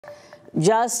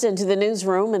Just into the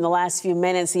newsroom in the last few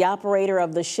minutes, the operator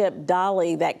of the ship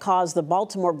Dali that caused the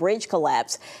Baltimore bridge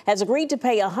collapse has agreed to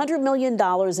pay $100 million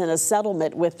in a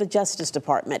settlement with the Justice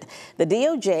Department. The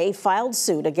DOJ filed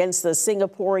suit against the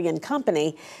Singaporean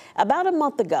company about a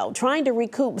month ago, trying to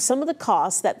recoup some of the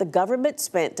costs that the government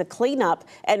spent to clean up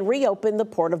and reopen the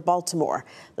Port of Baltimore.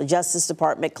 The Justice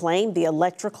Department claimed the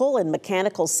electrical and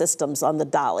mechanical systems on the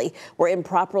Dali were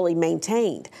improperly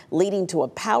maintained, leading to a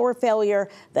power failure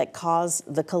that caused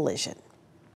the collision.